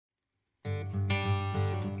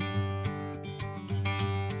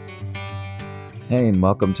Hey, and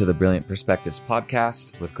welcome to the Brilliant Perspectives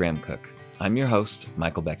podcast with Graham Cook. I'm your host,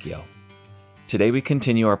 Michael Becchio. Today we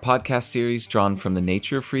continue our podcast series drawn from the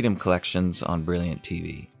Nature of Freedom collections on Brilliant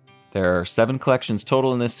TV. There are 7 collections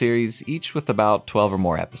total in this series, each with about 12 or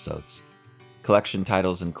more episodes. Collection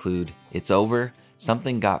titles include It's Over,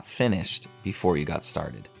 Something Got Finished Before You Got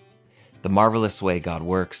Started, The Marvelous Way God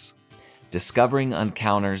Works, Discovering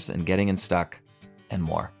Uncounters and Getting Unstuck, and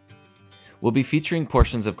more. We'll be featuring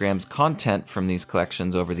portions of Graham's content from these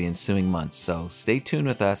collections over the ensuing months, so stay tuned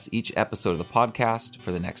with us each episode of the podcast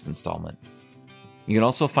for the next installment. You can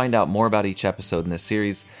also find out more about each episode in this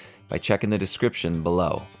series by checking the description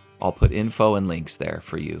below. I'll put info and links there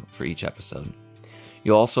for you for each episode.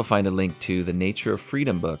 You'll also find a link to the Nature of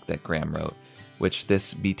Freedom book that Graham wrote, which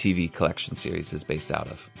this BTV collection series is based out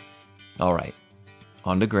of. All right,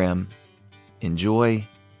 on to Graham. Enjoy,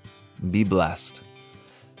 be blessed,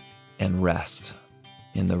 and rest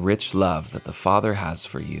in the rich love that the Father has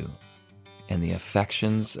for you and the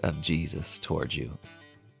affections of Jesus towards you,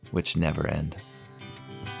 which never end.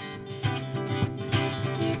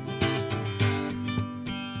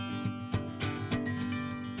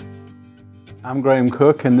 I'm Graham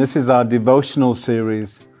Cook, and this is our devotional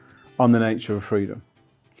series on the nature of freedom.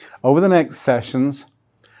 Over the next sessions,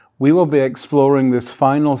 we will be exploring this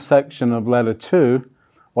final section of Letter 2,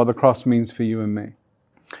 what the cross means for you and me.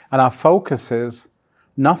 And our focus is,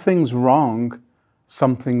 nothing's wrong,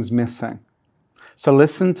 something's missing. So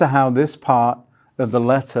listen to how this part of the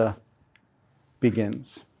letter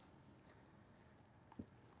begins.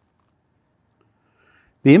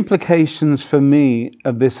 The implications for me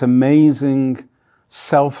of this amazing,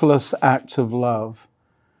 selfless act of love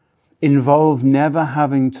involve never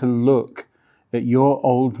having to look at your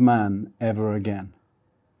old man ever again.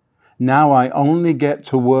 Now I only get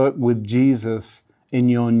to work with Jesus in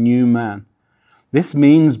your new man. This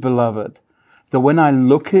means, beloved, that when I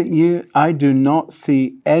look at you, I do not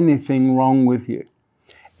see anything wrong with you.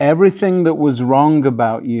 Everything that was wrong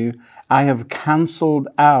about you, I have canceled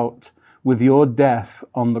out with your death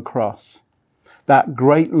on the cross. That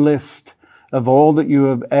great list of all that you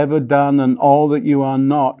have ever done and all that you are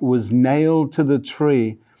not was nailed to the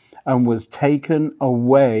tree and was taken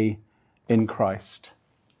away in Christ.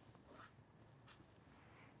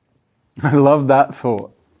 I love that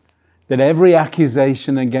thought, that every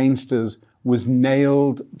accusation against us was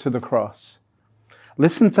nailed to the cross.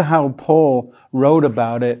 Listen to how Paul wrote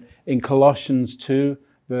about it in Colossians 2,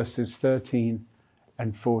 verses 13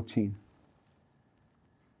 and 14.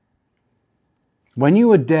 When you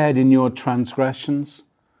were dead in your transgressions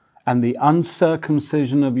and the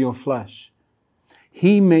uncircumcision of your flesh,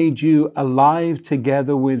 he made you alive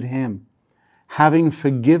together with him, having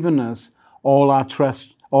forgiven us all our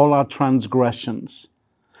transgressions,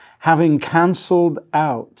 having cancelled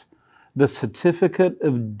out the certificate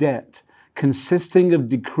of debt consisting of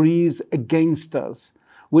decrees against us,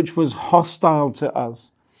 which was hostile to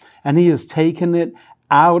us, and he has taken it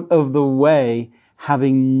out of the way,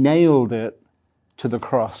 having nailed it to the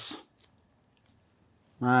cross.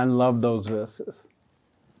 I love those verses.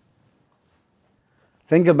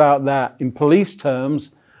 Think about that. In police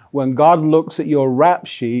terms, when God looks at your rap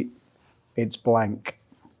sheet, it's blank.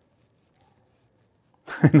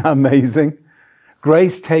 Isn't that amazing?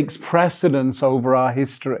 Grace takes precedence over our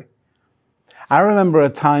history. I remember a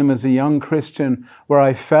time as a young Christian where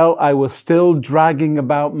I felt I was still dragging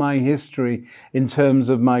about my history in terms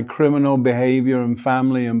of my criminal behavior and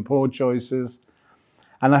family and poor choices.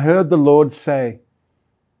 And I heard the Lord say,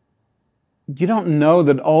 you don't know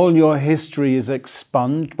that all your history is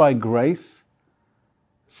expunged by grace?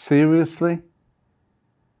 Seriously?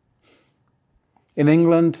 In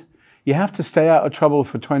England, you have to stay out of trouble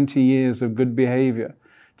for 20 years of good behavior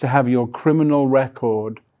to have your criminal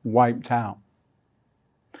record wiped out.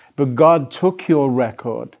 But God took your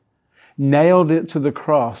record, nailed it to the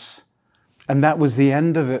cross, and that was the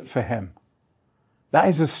end of it for him. That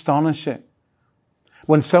is astonishing.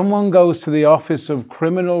 When someone goes to the Office of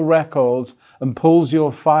Criminal Records and pulls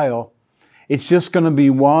your file, it's just going to be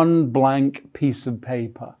one blank piece of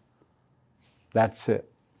paper. That's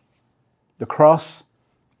it. The cross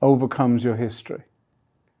overcomes your history.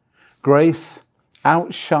 Grace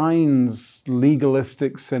outshines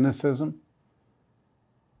legalistic cynicism,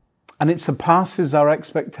 and it surpasses our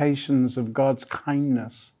expectations of God's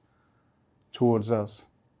kindness towards us.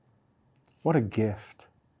 What a gift.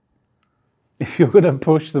 If you're going to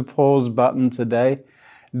push the pause button today,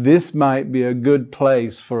 this might be a good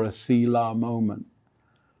place for a Selah moment.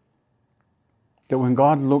 That when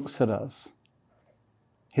God looks at us,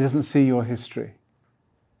 he doesn't see your history.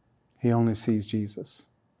 He only sees Jesus.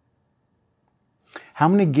 How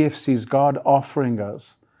many gifts is God offering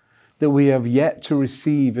us that we have yet to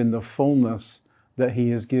receive in the fullness that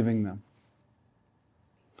He is giving them?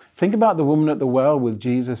 Think about the woman at the well with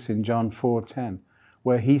Jesus in John 4:10,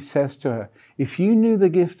 where He says to her, if you knew the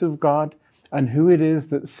gift of God and who it is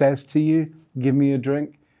that says to you, give me a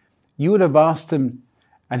drink, you would have asked Him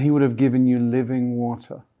and He would have given you living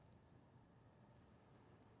water.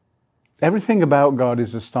 Everything about God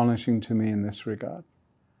is astonishing to me in this regard.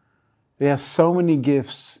 He has so many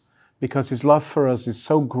gifts because His love for us is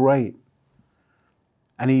so great.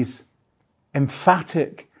 And He's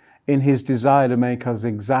emphatic in His desire to make us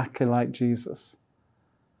exactly like Jesus.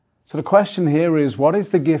 So the question here is, what is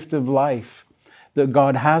the gift of life that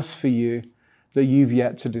God has for you that you've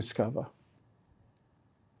yet to discover?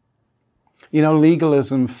 You know,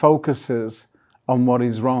 legalism focuses on what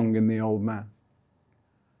is wrong in the old man.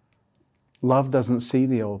 Love doesn't see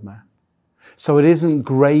the old man. So it isn't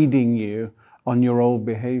grading you on your old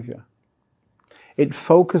behavior. It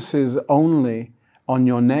focuses only on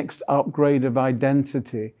your next upgrade of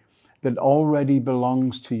identity that already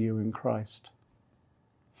belongs to you in Christ.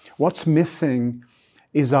 What's missing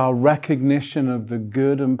is our recognition of the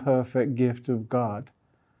good and perfect gift of God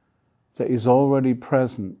that is already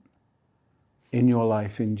present in your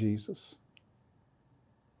life in Jesus.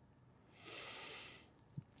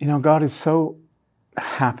 You know, God is so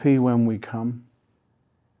happy when we come,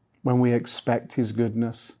 when we expect His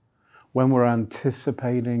goodness, when we're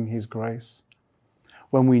anticipating His grace,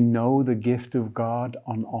 when we know the gift of God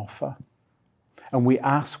on offer. And we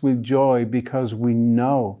ask with joy because we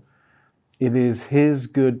know it is His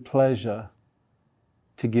good pleasure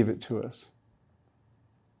to give it to us.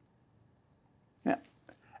 Yeah.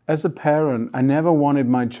 As a parent, I never wanted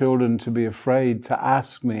my children to be afraid to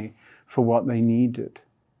ask me for what they needed.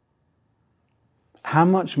 How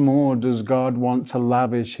much more does God want to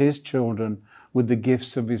lavish His children with the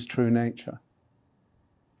gifts of His true nature?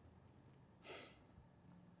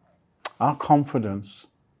 Our confidence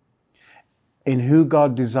in who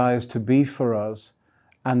God desires to be for us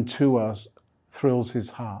and to us thrills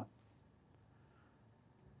His heart.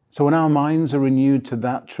 So when our minds are renewed to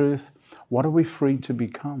that truth, what are we free to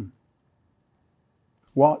become?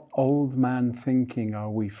 What old man thinking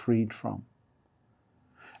are we freed from?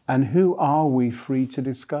 And who are we free to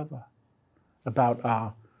discover about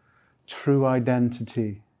our true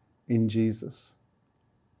identity in Jesus?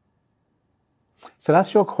 So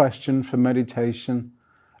that's your question for meditation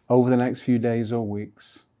over the next few days or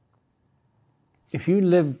weeks. If you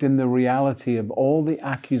lived in the reality of all the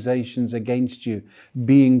accusations against you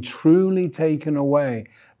being truly taken away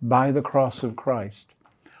by the cross of Christ,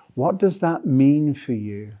 what does that mean for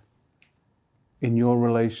you in your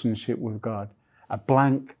relationship with God? A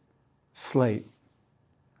blank slate,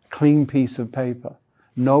 clean piece of paper,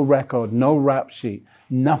 no record, no rap sheet,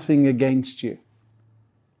 nothing against you.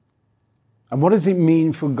 And what does it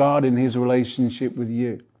mean for God in His relationship with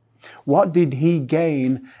you? What did He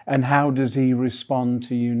gain and how does He respond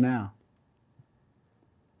to you now?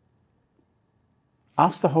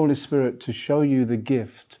 Ask the Holy Spirit to show you the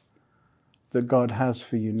gift that God has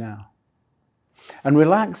for you now. And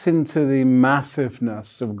relax into the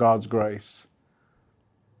massiveness of God's grace.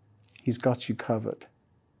 He's got you covered.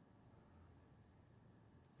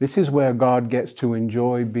 This is where God gets to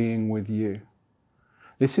enjoy being with you.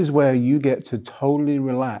 This is where you get to totally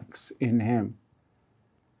relax in Him.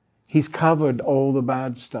 He's covered all the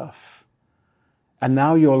bad stuff. And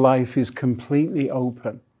now your life is completely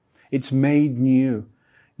open. It's made new.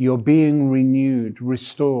 You're being renewed,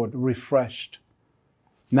 restored, refreshed.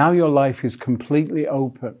 Now your life is completely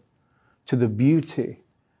open to the beauty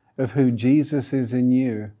of who Jesus is in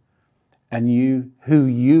you and who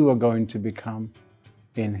you are going to become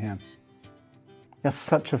in Him. That's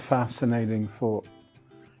such a fascinating thought.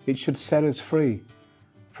 It should set us free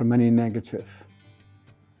from any negative.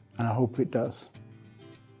 And I hope it does.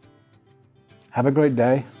 Have a great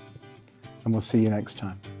day, and we'll see you next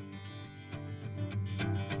time.